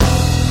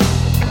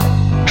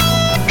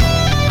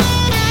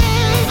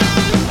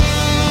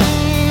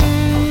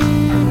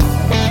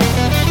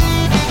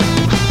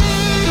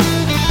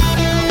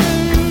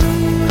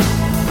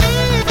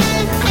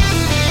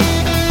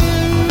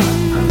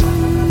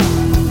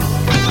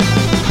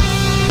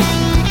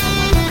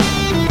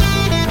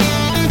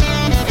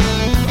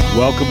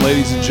Welcome,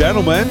 ladies and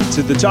gentlemen,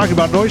 to the Talking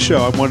About Noise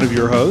show. I'm one of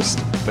your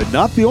hosts, but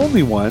not the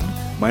only one.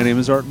 My name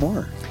is Art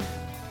Moore.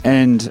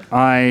 And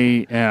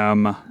I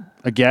am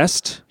a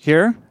guest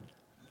here,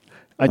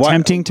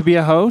 attempting to be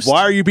a host.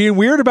 Why are you being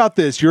weird about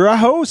this? You're a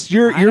host.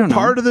 You're don't know.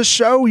 part of the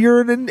show.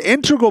 You're an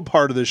integral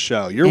part of the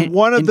show. You're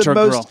one of the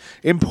most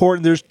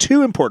important. There's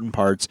two important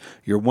parts.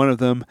 You're one of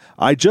them.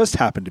 I just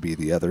happen to be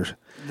the other.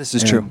 This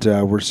is true.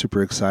 And we're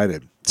super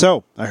excited.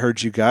 So I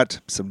heard you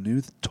got some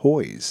new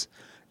toys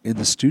in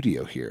the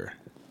studio here.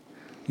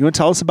 You want to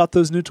tell us about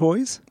those new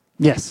toys?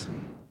 Yes.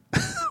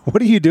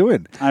 What are you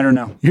doing? I don't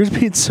know. You're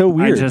being so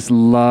weird. I just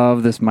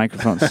love this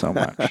microphone so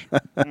much.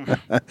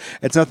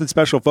 It's nothing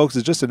special, folks.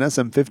 It's just an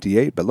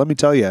SM58. But let me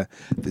tell you,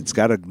 it's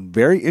got a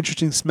very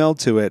interesting smell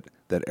to it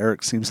that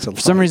Eric seems to like.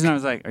 For some reason, I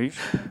was like, are you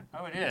sure?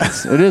 Oh, it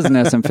is. It is an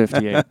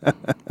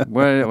SM58.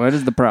 What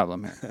is the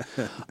problem here?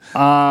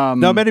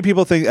 Now, many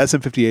people think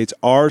SM58s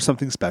are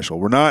something special.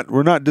 We're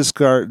not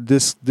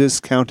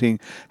discounting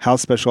how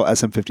special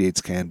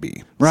SM58s can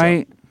be.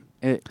 Right? So.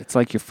 It's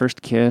like your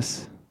first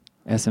kiss,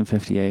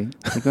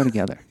 SM58. They go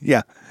together.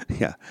 Yeah.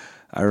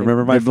 I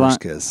remember my first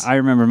kiss. I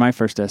remember my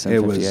first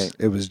SM58.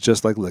 It was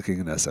just like licking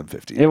an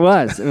SM58. It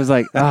was. It was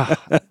like,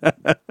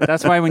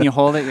 that's why when you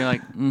hold it, you're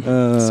like,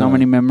 so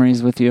many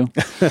memories with you.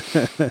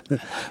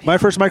 My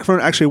first microphone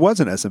actually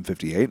was an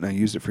SM58, and I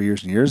used it for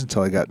years and years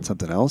until I got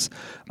something else.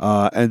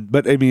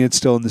 But I mean, it's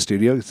still in the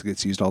studio. It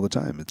gets used all the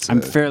time.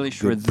 I'm fairly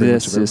sure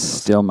this is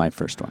still my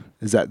first one.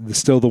 Is that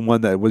still the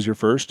one that was your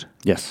first?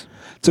 Yes.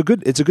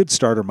 It's a good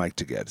starter mic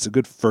to get. It's a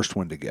good first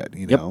one to get.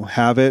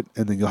 Have it,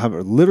 and then you'll have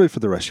it literally for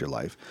the rest of your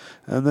life,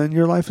 and then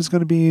your life is going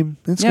to be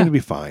going to be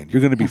fine.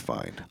 You're going to be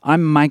fine.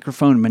 I'm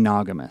microphone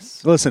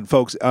monogamous. Listen,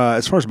 folks.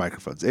 As far as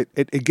microphones,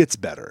 it gets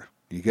better.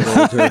 You get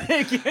older.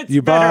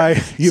 You buy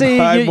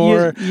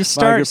more. You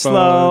start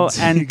slow,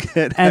 and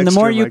the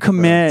more you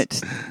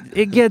commit,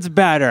 it gets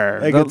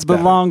better. The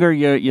longer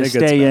you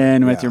stay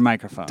in with your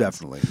microphones.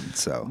 Definitely.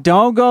 So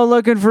don't go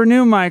looking for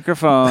new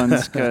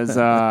microphones because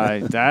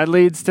that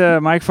leads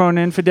to microphone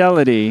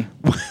infidelity.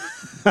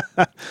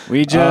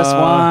 We just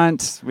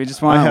want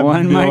one microphone. I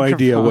have no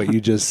idea what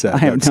you just said.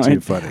 That's too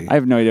funny. I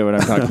have no idea what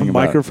I'm talking about.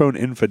 Microphone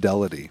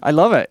infidelity. I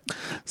love it.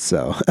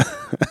 So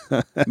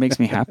it makes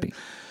me happy.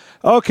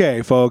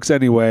 Okay, folks.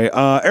 Anyway,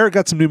 Eric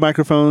got some new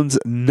microphones,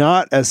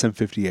 not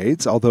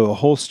SM58s, although a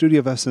whole studio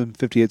of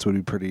SM58s would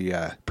be pretty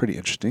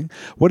interesting.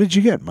 What did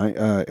you get,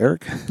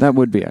 Eric? That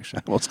would be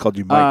actually. Well, it's called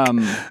you Mike.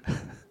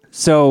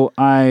 So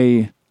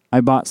I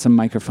bought some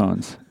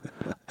microphones.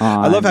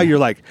 I love how you're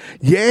like,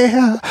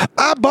 yeah,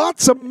 I bought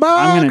some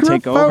microphones. I'm going to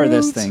take over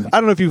this thing. I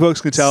don't know if you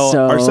folks can tell.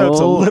 Our setup's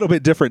a little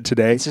bit different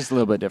today. It's just a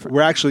little bit different.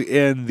 We're actually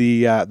in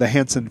the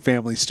Hanson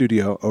family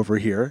studio over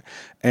here,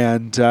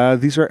 and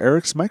these are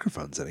Eric's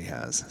microphones that he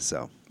has.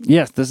 So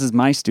yes, this is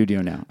my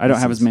studio now. I don't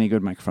have as many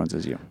good microphones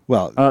as you.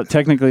 Well,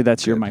 technically,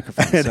 that's your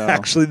microphone. And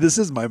actually, this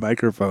is my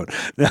microphone.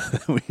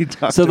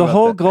 So the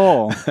whole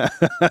goal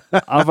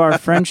of our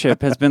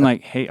friendship has been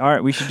like, hey,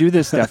 Art, we should do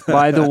this stuff.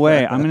 By the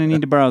way, I'm going to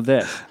need to borrow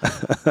this.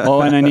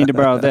 Oh, and I need to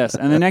borrow this.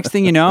 And the next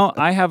thing you know,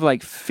 I have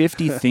like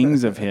 50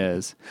 things of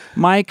his.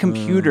 My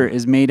computer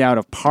is made out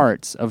of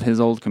parts of his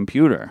old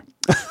computer.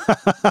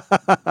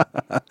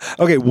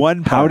 Okay,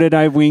 one part. How did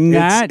I wing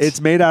that?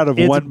 It's made out of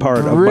one part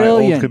of my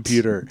old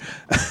computer.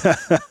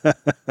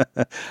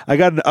 I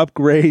got an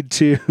upgrade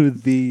to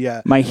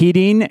the my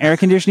heating, air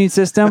conditioning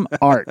system,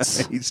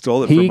 Art's. He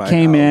stole it from my house. He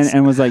came in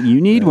and was like, you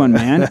need one,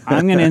 man.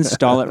 I'm going to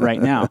install it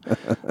right now.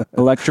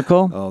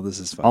 Electrical. Oh, this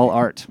is fun. All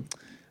Art.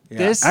 Yeah.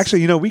 This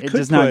actually, we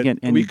could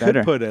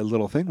better. put a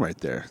little thing right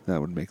there.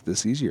 That would make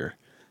this easier.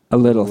 A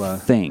little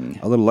thing.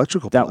 A little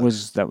electrical plug.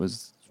 That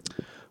was.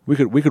 We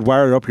could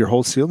wire up your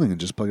whole ceiling and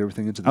just plug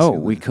everything into the ceiling. Oh,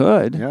 we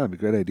could. Yeah, that'd be a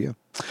great idea.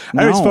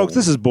 No. Anyways, folks,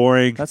 this is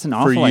boring. That's an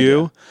awful for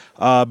you,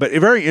 but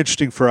very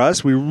interesting for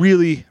us. We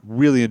really,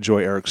 really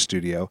enjoy Eric's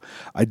studio.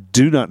 I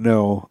do not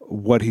know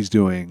what he's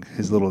doing.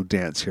 His little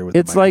dance here with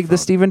it's the like the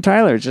Steven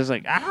Tyler. It's just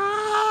like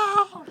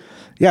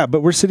Yeah,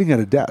 but we're sitting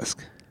at a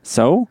desk,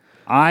 so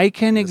I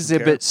can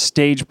exhibit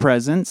stage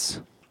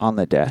presence on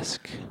the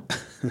desk.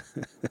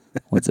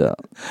 What's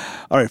up?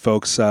 All right,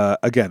 folks.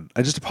 Again,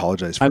 I just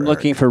apologize for I'm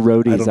looking for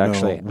roadies,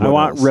 actually. I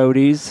want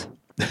roadies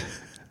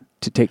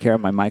to take care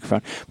of my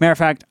microphone. Matter of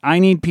fact, I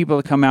need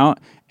people to come out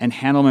and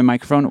handle my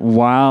microphone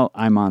while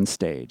I'm on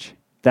stage.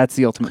 That's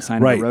the ultimate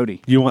sign of a roadie.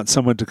 You want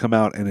someone to come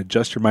out and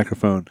adjust your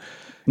microphone,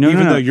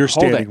 even though you're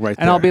standing right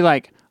there. And I'll be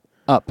like,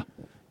 up.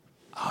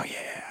 Oh,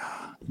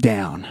 yeah.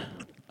 Down.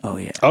 Oh,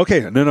 yeah.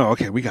 Okay. No.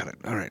 Okay, we got it.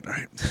 All right.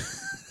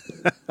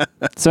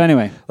 So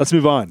anyway, let's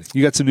move on.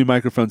 You got some new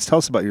microphones. Tell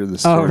us about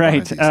this story. Oh,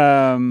 right.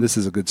 This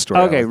is a good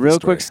story. Okay, real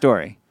quick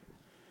story.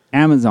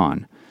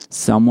 Amazon.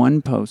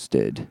 Someone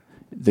posted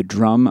the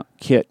drum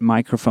kit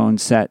microphone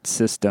set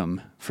system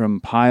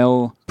from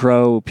Pile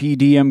Pro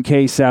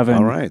PDMK7.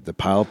 All right, the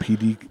Pile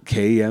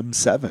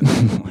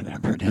PDKM7.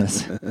 Whatever it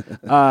is.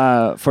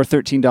 For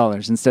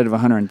 $13 instead of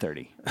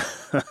 $130.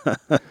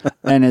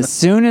 And as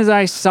soon as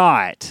I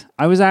saw it,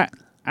 I was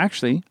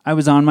actually, I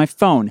was on my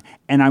phone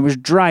and I was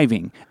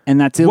driving,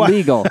 and that's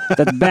illegal.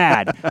 That's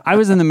bad. I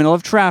was in the middle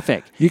of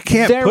traffic. You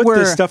can't put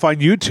this stuff on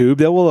YouTube.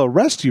 They will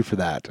arrest you for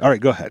that. All right,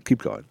 go ahead.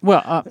 Keep going.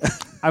 Well,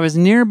 I was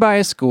nearby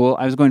a school.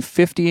 I was going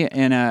 50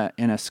 in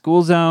a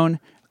school zone.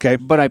 Okay.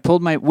 But I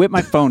whipped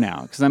my phone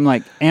out because I'm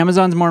like,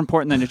 Amazon's more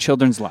important than a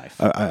children's life.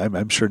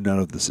 I'm sure none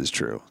of this is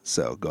true.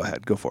 So go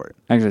ahead. Go for it.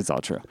 Actually, it's all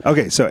true.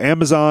 Okay, so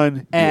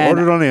Amazon, you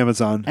ordered on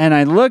Amazon. And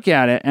I look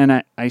at it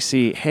and I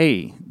see,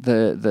 hey,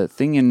 the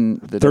thing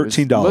that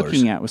 $13. I was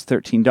looking at was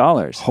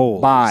 $13.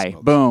 Holy buy.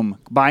 smokes. Boom.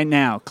 Buy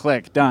now.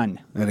 Click. Done.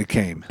 And it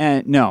came.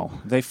 And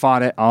no, they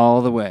fought it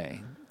all the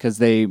way because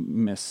they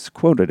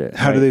misquoted it.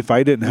 How do they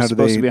fight it, and how are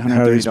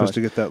they supposed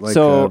to get that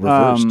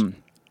reversed?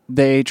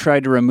 They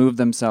tried to remove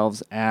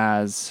themselves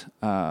as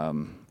a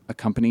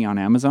company on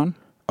Amazon.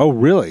 Oh,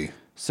 really?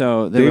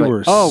 So they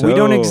were like, we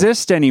don't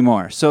exist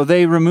anymore. So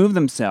they removed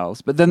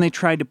themselves, but then they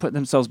tried to put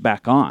themselves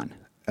back on.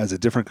 As a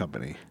different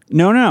company?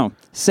 No.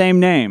 Same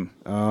name,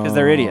 because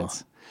they're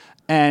idiots.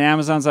 And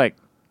Amazon's like,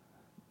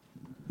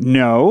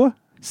 no.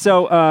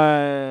 So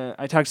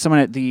I talked to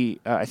someone at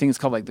I think it's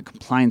called like the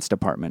compliance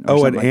department.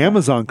 Or at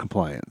Amazon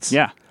compliance?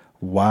 Yeah.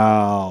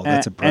 Wow,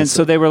 that's impressive. And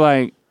so they were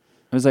like,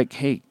 I was like,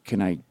 hey,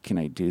 can I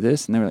do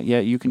this? And they were like, yeah,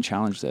 you can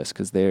challenge this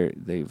because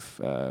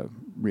they've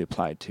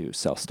reapplied to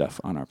sell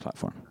stuff on our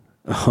platform.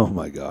 Oh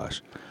my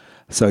gosh!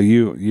 So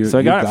so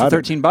I got it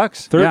for $13.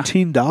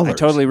 $13. Yeah. I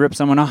totally ripped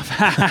someone off.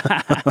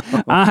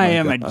 I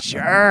am a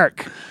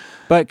jerk.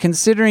 But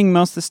considering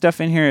most of the stuff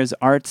in here is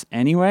arts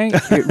anyway,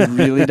 it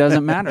really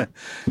doesn't matter.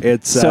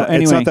 It's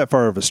not that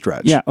far of a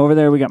stretch. Yeah, over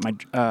there we got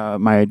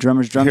my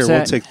drummer's drum set. Here,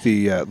 we'll take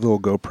the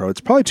little GoPro.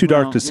 It's probably too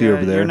dark to see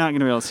over there. You're not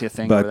going to be able to see a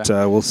thing but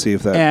we'll see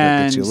if that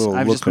gets you a little look over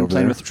there. I've just been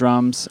playing with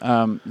drums.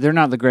 They're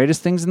not the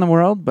greatest things in the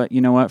world, but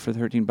you know what? For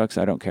 $13,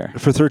 I don't care.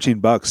 For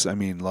 $13, I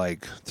mean,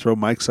 like, throw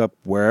mics up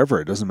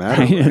wherever. It doesn't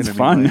matter. It's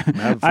fun.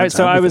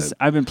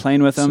 I've been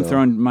playing with them,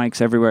 throwing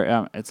mics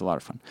everywhere. It's a lot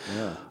of fun.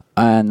 Yeah.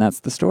 And that's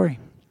the story.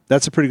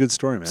 That's a pretty good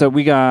story, man. So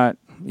we got,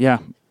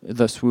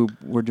 the Swoop.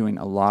 We're doing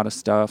a lot of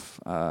stuff.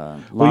 You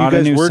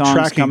guys were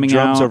tracking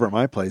drums over at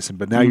my place,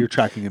 but now you're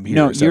tracking them here.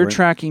 No, you're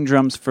tracking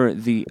drums for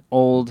the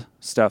old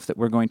stuff that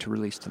we're going to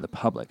release to the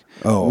public.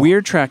 Oh.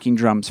 We're tracking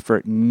drums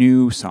for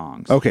new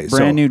songs. Okay,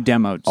 brand new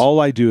demos.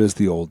 All I do is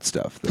the old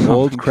stuff, the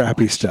old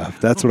crappy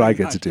stuff. That's what I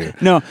get to do.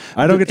 No,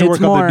 I don't get to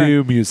work on the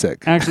new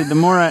music. Actually,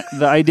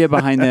 the idea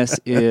behind this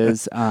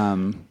is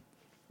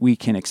we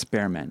can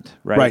experiment,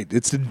 right? Right.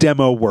 It's the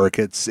demo work.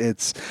 It's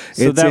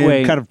so that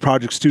way kind of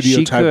project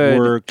studio type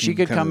work. She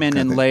could come in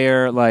and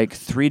layer like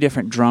 3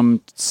 different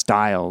drum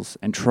styles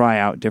and try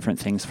out different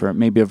things for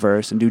maybe a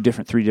verse and do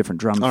 3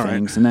 different drum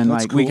things. And then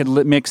we could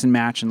mix and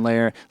match and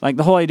layer. Like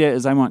the whole idea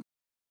is I want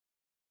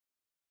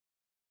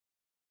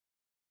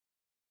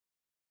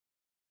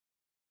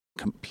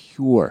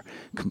pure,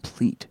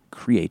 complete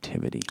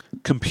creativity.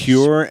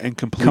 Pure and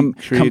complete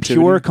creativity.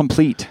 Pure,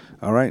 complete.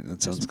 All right,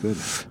 that sounds good.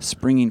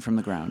 Springing from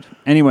the ground.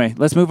 Anyway,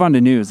 let's move on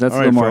to news. That's a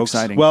little more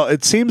exciting. Well,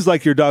 it seems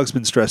like your dog's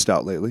been stressed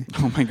out lately.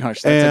 Oh my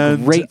gosh,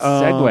 that's a great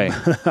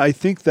segue. I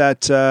think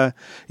that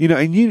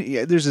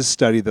there's a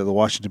study that the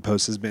Washington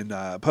Post has been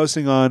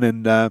posting on,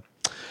 and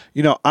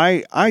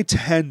I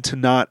tend to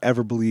not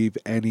ever believe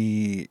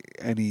any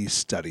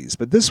studies,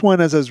 but this one,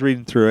 as I was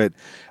reading through it,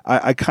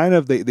 I kind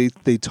of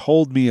they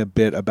told me a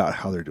bit about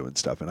how they're doing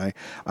stuff, and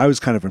I was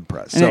kind of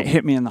impressed. And it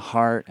hit me in the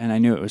heart, and I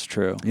knew it was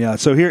true. Yeah.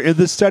 So here in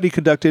this study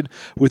conducted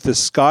with the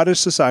Scottish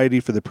Society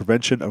for the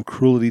Prevention of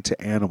Cruelty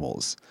to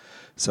Animals.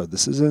 So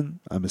this is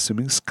I'm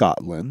assuming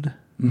Scotland.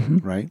 Mm-hmm.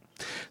 Right,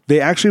 they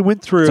actually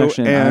went through. It's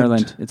actually in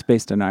Ireland. It's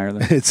based in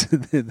Ireland.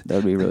 That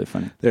would be really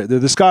funny. They're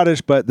the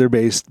Scottish, but they're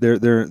based.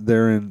 They're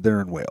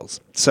in Wales.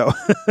 So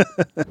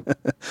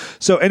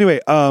anyway,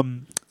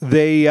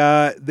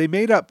 they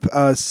made up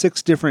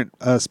 6 different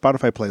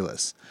Spotify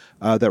playlists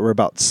that were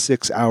about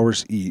 6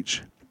 hours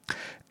each,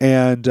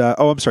 and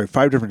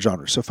 5 different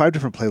genres. So 5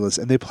 different playlists,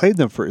 and they played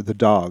them for the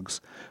dogs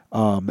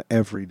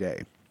every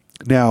day.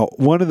 Now,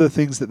 one of the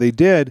things that they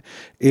did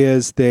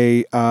is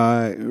they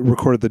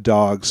recorded the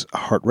dog's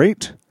heart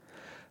rate,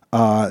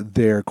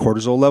 their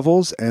cortisol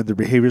levels, and their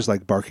behaviors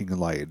like barking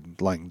and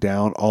lying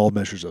down, all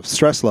measures of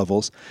stress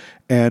levels,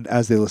 and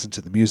as they listened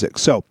to the music.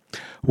 So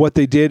what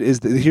they did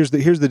is, here's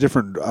the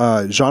different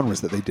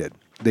genres that they did.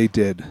 They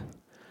did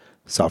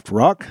soft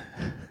rock,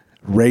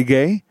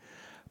 reggae,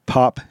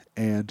 pop,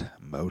 and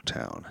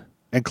Motown.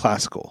 And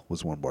classical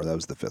was one more. That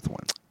was the 5th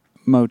one.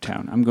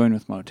 Motown. I'm going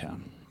with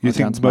Motown. You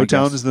think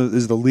Motown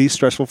is the least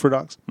stressful for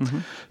dogs? Mm-hmm.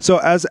 So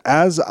as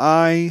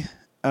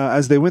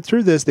they went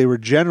through this, they were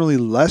generally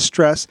less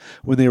stressed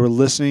when they were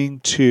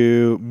listening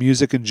to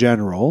music in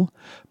general,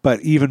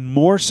 but even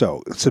more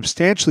so,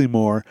 substantially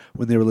more,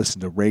 when they were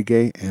listening to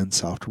reggae and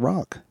soft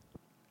rock.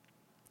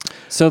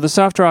 So the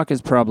soft rock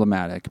is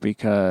problematic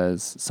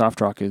because soft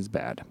rock is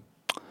bad.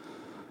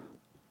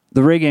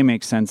 The reggae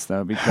makes sense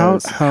though,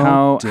 because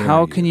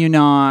how can you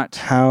not?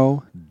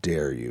 How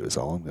dare you is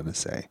all I'm going to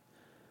say.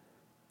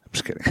 I'm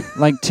just kidding.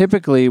 Like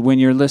typically when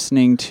you're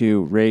listening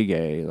to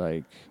reggae,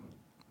 like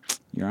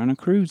you're on a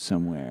cruise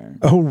somewhere.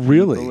 Oh,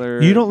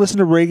 really? You don't listen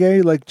to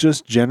reggae, like,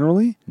 just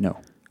generally? No.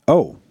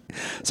 Oh.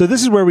 So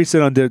this is where we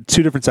sit on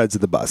two different sides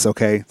of the bus,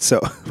 okay?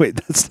 So, wait,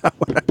 that's not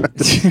what I meant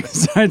to say. Two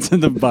sides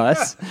of the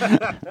bus?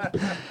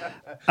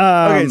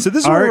 Okay, so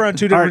this is where we're on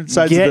two different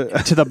sides get of the...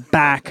 to the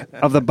back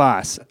of the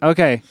bus.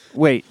 Okay,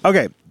 wait.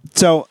 Okay,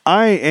 so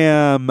I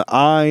am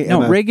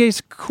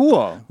reggae's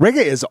cool.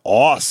 Reggae is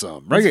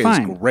awesome.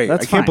 Reggae is great. I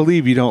can't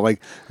believe you don't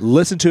like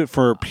listen to it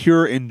for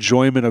pure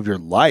enjoyment of your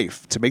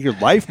life, to make your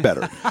life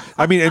better.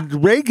 I mean, and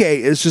reggae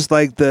is just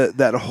like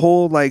that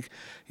whole like,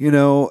 you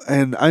know,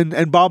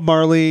 and Bob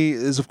Marley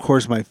is of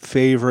course my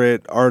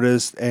favorite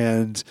artist.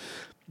 And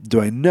do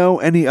I know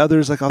any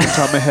others like off the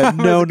top of my head?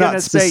 No,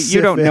 not specific.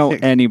 You don't know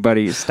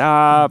anybody.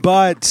 Stop.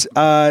 But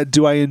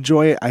do I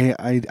enjoy it?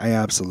 I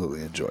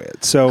absolutely enjoy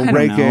it. So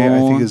reggae, I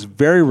think, is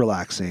very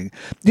relaxing.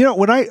 You know,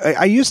 when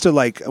I used to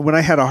like when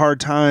I had a hard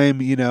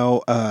time, you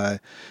know,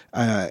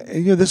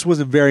 this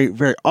wasn't very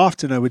very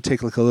often. I would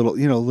take like a little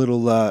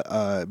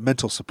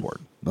mental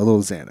support, a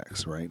little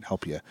Xanax, right?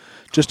 Help you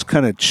just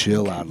kind of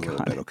chill out a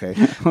little bit. Okay.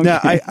 Now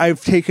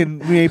I've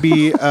taken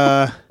maybe.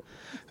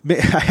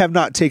 I have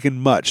not taken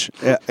much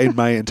in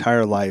my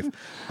entire life,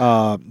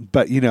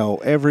 but you know,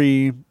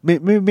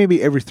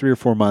 maybe every 3 or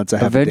 4 months, I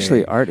have.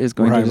 Eventually, Art is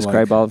going to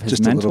describe all of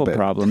his mental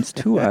problems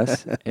to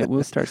us. It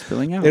will start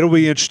spilling out. It'll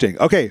be interesting.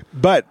 Okay,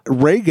 but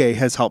reggae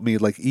has helped me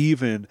like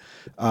even,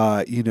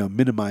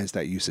 minimize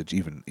that usage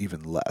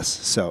even less.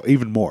 So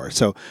even more.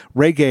 So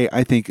reggae,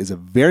 I think, is a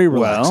very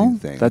relaxing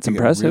thing. That's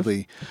impressive.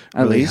 It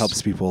really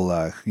helps people,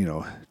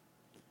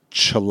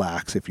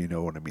 chillax, if you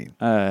know what I mean.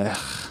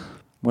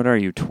 What are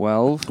you,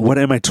 12? What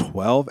am I,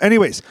 12?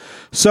 Anyways,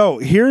 so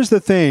here's the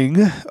thing.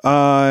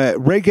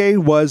 Reggae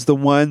was the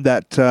one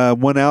that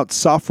won out.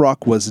 Soft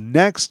rock was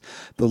next.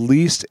 The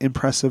least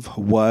impressive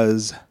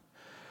was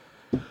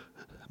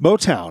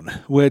Motown,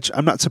 which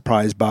I'm not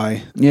surprised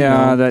by.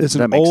 Yeah, it's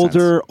an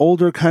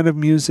older kind of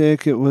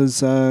music. It was,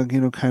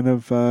 kind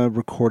of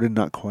recorded,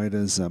 not quite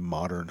as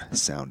modern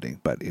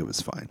sounding, but it was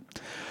fine.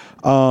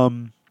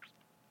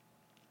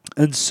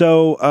 And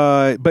so,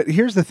 but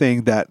here's the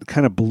thing that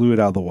kind of blew it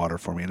out of the water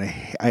for me, and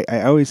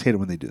I always hate it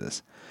when they do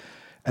this.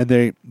 And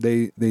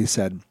they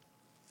said,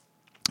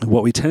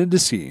 what we tended to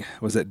see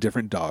was that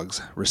different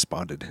dogs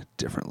responded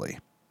differently.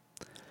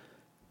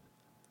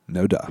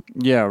 No duh.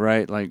 Yeah,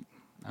 right. Like,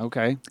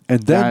 okay.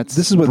 And then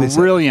this is what they said.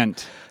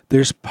 Brilliant.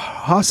 There's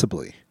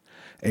possibly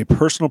a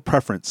personal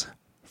preference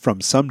from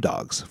some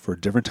dogs for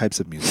different types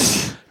of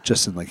music,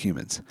 just in like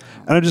humans.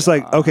 And I'm just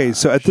like, okay,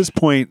 so at this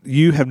point,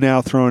 you have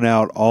now thrown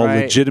out all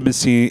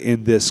legitimacy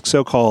in this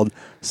so-called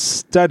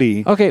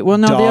study. Okay, well,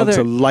 no, dogs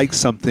like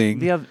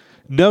something.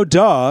 No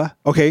duh.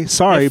 Okay,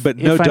 sorry, but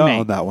no duh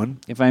on that one.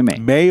 If I may.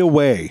 May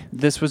away.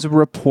 This was a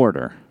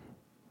reporter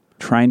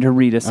trying to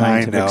read a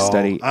scientific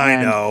study.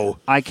 I know.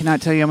 I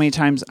cannot tell you how many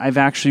times I've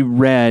actually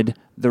read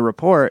the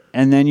report,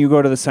 and then you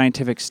go to the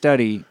scientific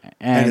study,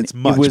 and it's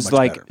much, it was much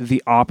like better.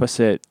 The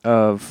opposite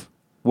of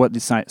what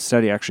the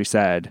study actually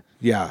said.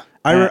 Yeah.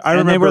 I remember.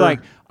 And they were like,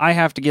 I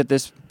have to get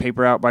this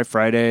paper out by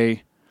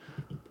Friday,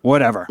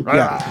 whatever.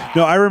 Yeah.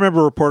 No, I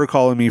remember a reporter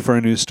calling me for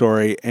a news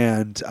story,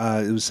 and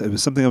it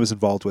was something I was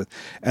involved with,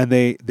 and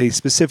they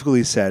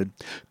specifically said,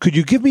 could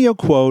you give me a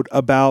quote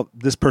about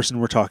this person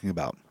we're talking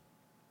about?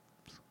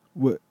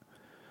 Well,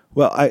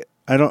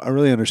 I don't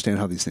really understand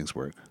how these things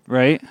work.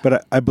 Right.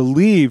 But I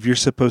believe you're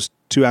supposed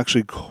to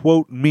actually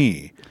quote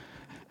me.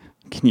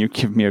 Can you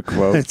give me a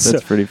quote?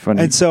 That's pretty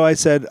funny. And so I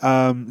said,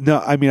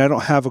 no, I mean, I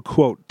don't have a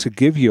quote to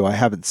give you. I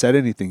haven't said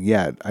anything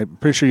yet. I'm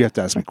pretty sure you have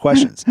to ask me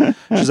questions.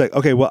 She's like,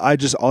 okay, well,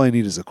 all I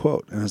need is a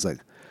quote. And I was like,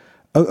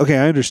 oh, okay,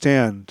 I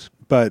understand.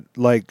 But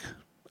like,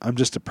 I'm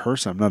just a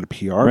person. I'm not a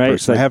PR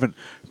person. Like, I haven't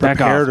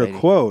prepared a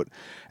quote.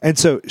 And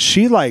so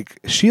she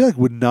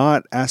would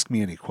not ask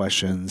me any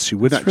questions. She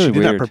would not. Really she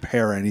did not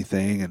prepare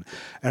anything. And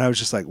I was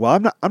just like, well,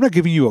 I'm not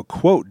giving you a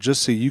quote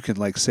just so you can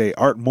like say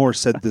Art Moore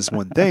said this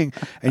one thing,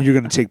 and you're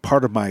going to take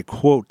part of my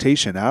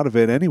quotation out of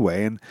it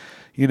anyway. And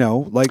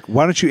like,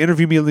 why don't you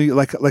interview me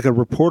like a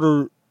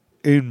reporter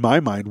in my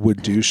mind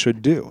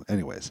should do.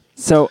 Anyways.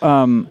 So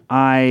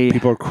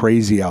people are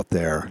crazy out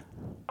there.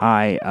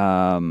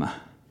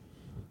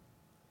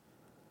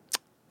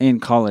 In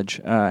college,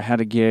 had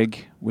a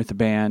gig with a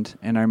band,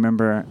 and I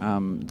remember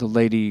the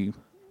lady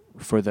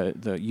for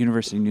the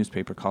university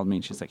newspaper called me,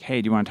 and she's like,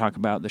 hey, do you want to talk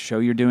about the show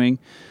you're doing?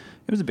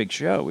 It was a big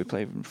show. We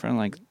played in front of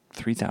like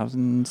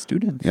 3,000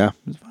 students. Yeah.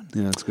 It was fun.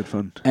 Yeah, it's good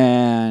fun.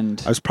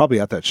 And I was probably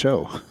at that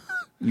show.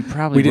 You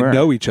probably We didn't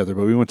know each other,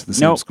 but we went to the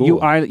same school.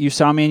 You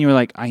saw me and you were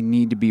like, I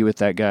need to be with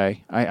that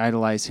guy. I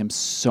idolize him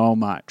so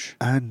much.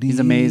 He's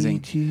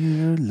amazing.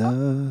 Your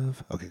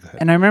love. Okay, go ahead.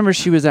 And I remember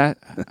she was I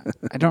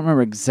don't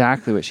remember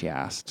exactly what she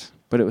asked,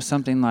 but it was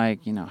something like,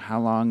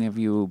 how long have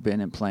you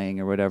been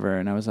playing or whatever?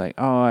 And I was like,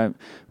 oh, I've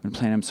been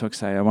playing. I'm so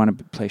excited. I want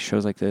to play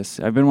shows like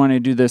this. I've been wanting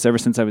to do this ever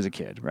since I was a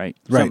kid, right?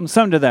 Right.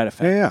 Something to that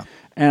effect. Yeah.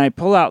 And I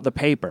pull out the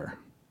paper,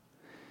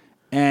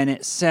 and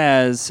it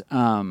says,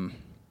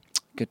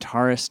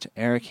 guitarist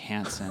Eric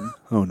Hansen.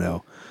 Oh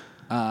no.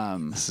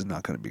 This is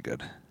not going to be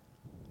good.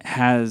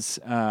 Has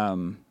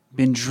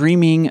been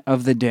dreaming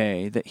of the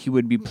day that he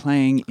would be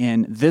playing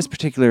in this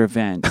particular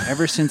event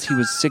ever since he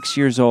was 6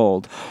 years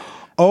old.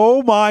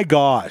 Oh my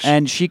gosh.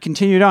 And she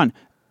continued on.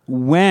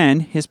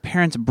 When his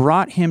parents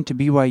brought him to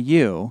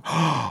BYU,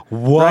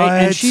 what?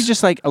 Right? And she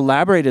just like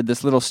elaborated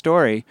this little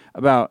story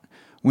about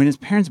when his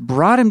parents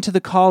brought him to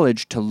the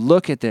college to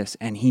look at this,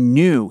 and he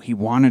knew he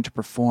wanted to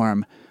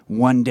perform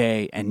one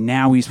day, and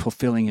now he's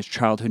fulfilling his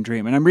childhood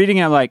dream. And I'm reading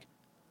it like,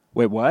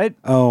 wait, what?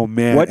 Oh,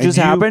 man. What just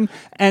happened?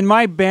 And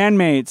my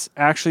bandmates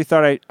actually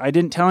thought I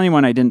didn't tell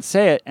anyone I didn't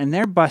say it, and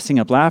they're busting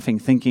up laughing,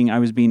 thinking I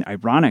was being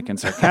ironic and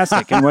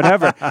sarcastic and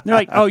whatever. And they're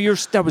like, oh,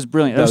 that was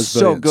brilliant. That was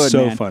so good,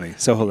 so man. funny.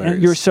 So hilarious.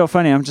 And you were so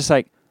funny. I'm just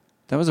like,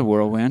 that was a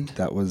whirlwind.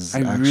 That was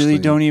I really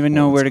don't even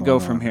know where to go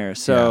from here.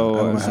 So I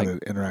don't know how to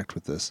interact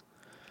with this.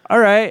 All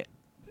right.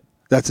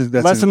 That's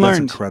Lesson learned.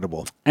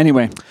 Incredible.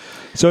 Anyway.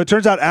 So it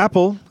turns out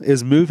Apple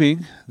is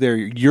moving their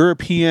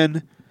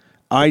European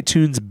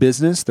iTunes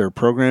business, their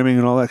programming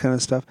and all that kind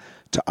of stuff,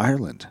 to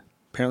Ireland.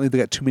 Apparently they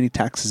got too many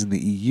taxes in the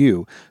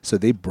EU, so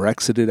they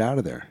Brexited out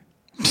of there.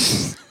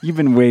 You've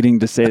been waiting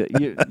to say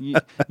that.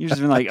 You've just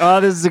been like,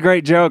 oh, this is a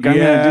great joke. I'm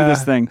going to do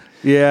this thing.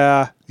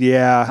 Yeah.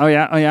 Oh,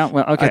 yeah.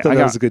 Well, okay. I thought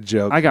that was a good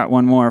joke. I got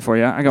one more for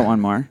you.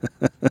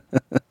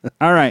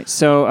 All right.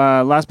 So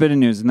last bit of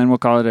news, and then we'll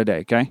call it a day,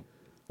 okay?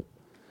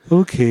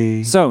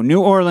 Okay. So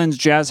New Orleans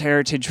Jazz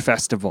Heritage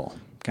Festival.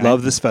 Okay?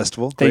 Love this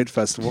festival. Great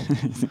festival.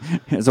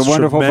 It's a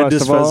wonderful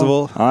tremendous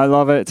festival. I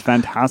love it. It's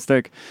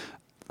fantastic.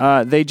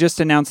 They just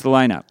announced the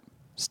lineup.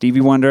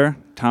 Stevie Wonder,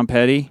 Tom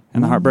Petty,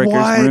 and the Heartbreakers,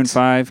 What? Maroon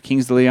 5,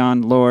 Kings of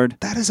Leon, Lord.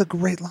 That is a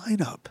great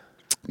lineup.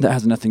 That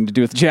has nothing to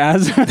do with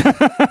jazz. There's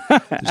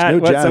no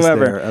jazz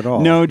there at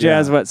all. No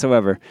jazz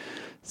whatsoever.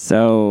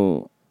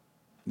 So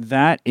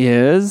that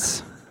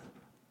is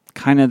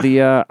kind of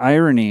the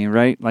irony,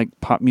 right? Like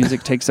pop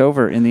music takes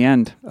over in the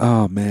end.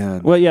 Oh,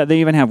 man. Well, yeah,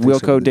 they even have Takes over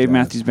Wilco, the Dave jazz.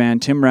 Matthews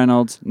Band, Tim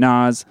Reynolds,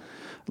 Nas.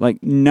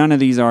 Like none of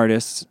these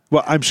artists.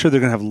 Well, I'm sure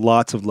they're going to have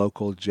lots of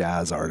local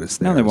jazz artists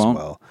there No, they as won't.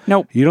 well.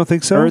 Nope. You don't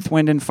think so? Earth,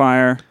 Wind, and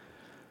Fire.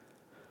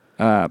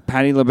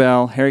 Patti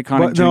LaBelle, Harry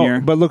Connick Jr.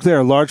 No, but look there.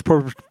 A large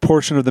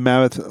portion of the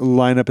Mammoth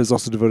lineup is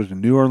also devoted to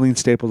New Orleans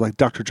staples like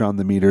Dr. John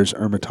the Meters,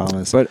 Irma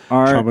Thomas, But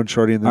Trombone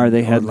Shorty, and the are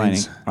they New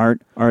Orleans. headlining?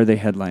 Are they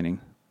headlining?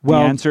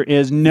 Well, the answer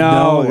is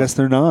no. I guess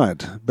they're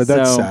not. But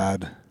that's So,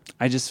 sad.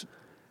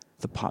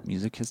 The pop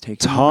music has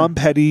taken Tom over.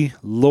 Petty,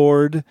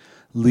 Lord,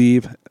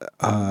 leave.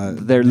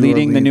 They're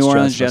leading the New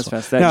Orleans Jazz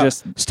Fest. That now,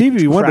 just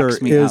Stevie Wonder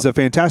cracks me is up. a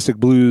fantastic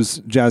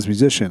blues jazz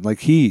musician. Like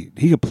he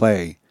can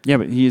play. Yeah,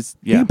 but He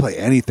can play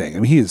anything. I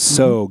mean, he is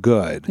so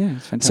good. Yeah,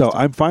 it's fantastic. So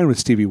I'm fine with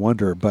Stevie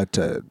Wonder, but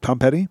Tom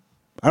Petty,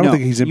 I don't No,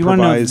 think he's you want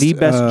to know improvised. the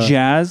best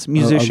jazz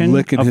musician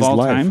lick in of his all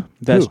life. time?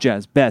 Best Who?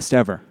 jazz, best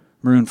ever.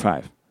 Maroon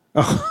 5.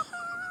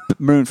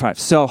 Maroon 5,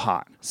 so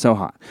hot.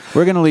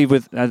 We're gonna leave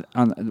with.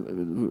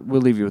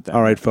 We'll leave you with that.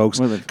 All right, folks.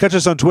 We'll leave. Catch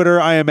us on Twitter.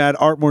 I am at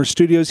Artmore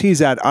Studios.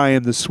 He's at I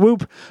Am The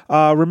Swoop.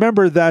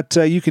 Remember that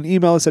you can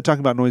email us at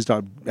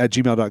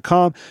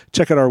talkingaboutnoise@gmail.com.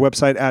 Check out our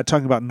website at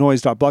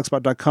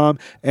talkingaboutnoise.blogspot.com.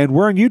 And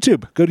we're on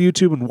YouTube. Go to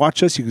YouTube and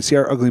watch us. You can see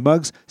our ugly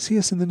mugs. See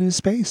us in the new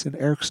space, in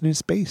Eric's new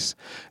space.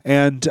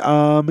 And,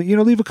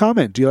 leave a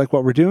comment. Do you like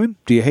what we're doing?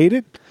 Do you hate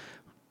it?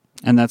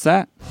 And that's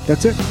that.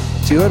 That's it.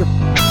 See you later.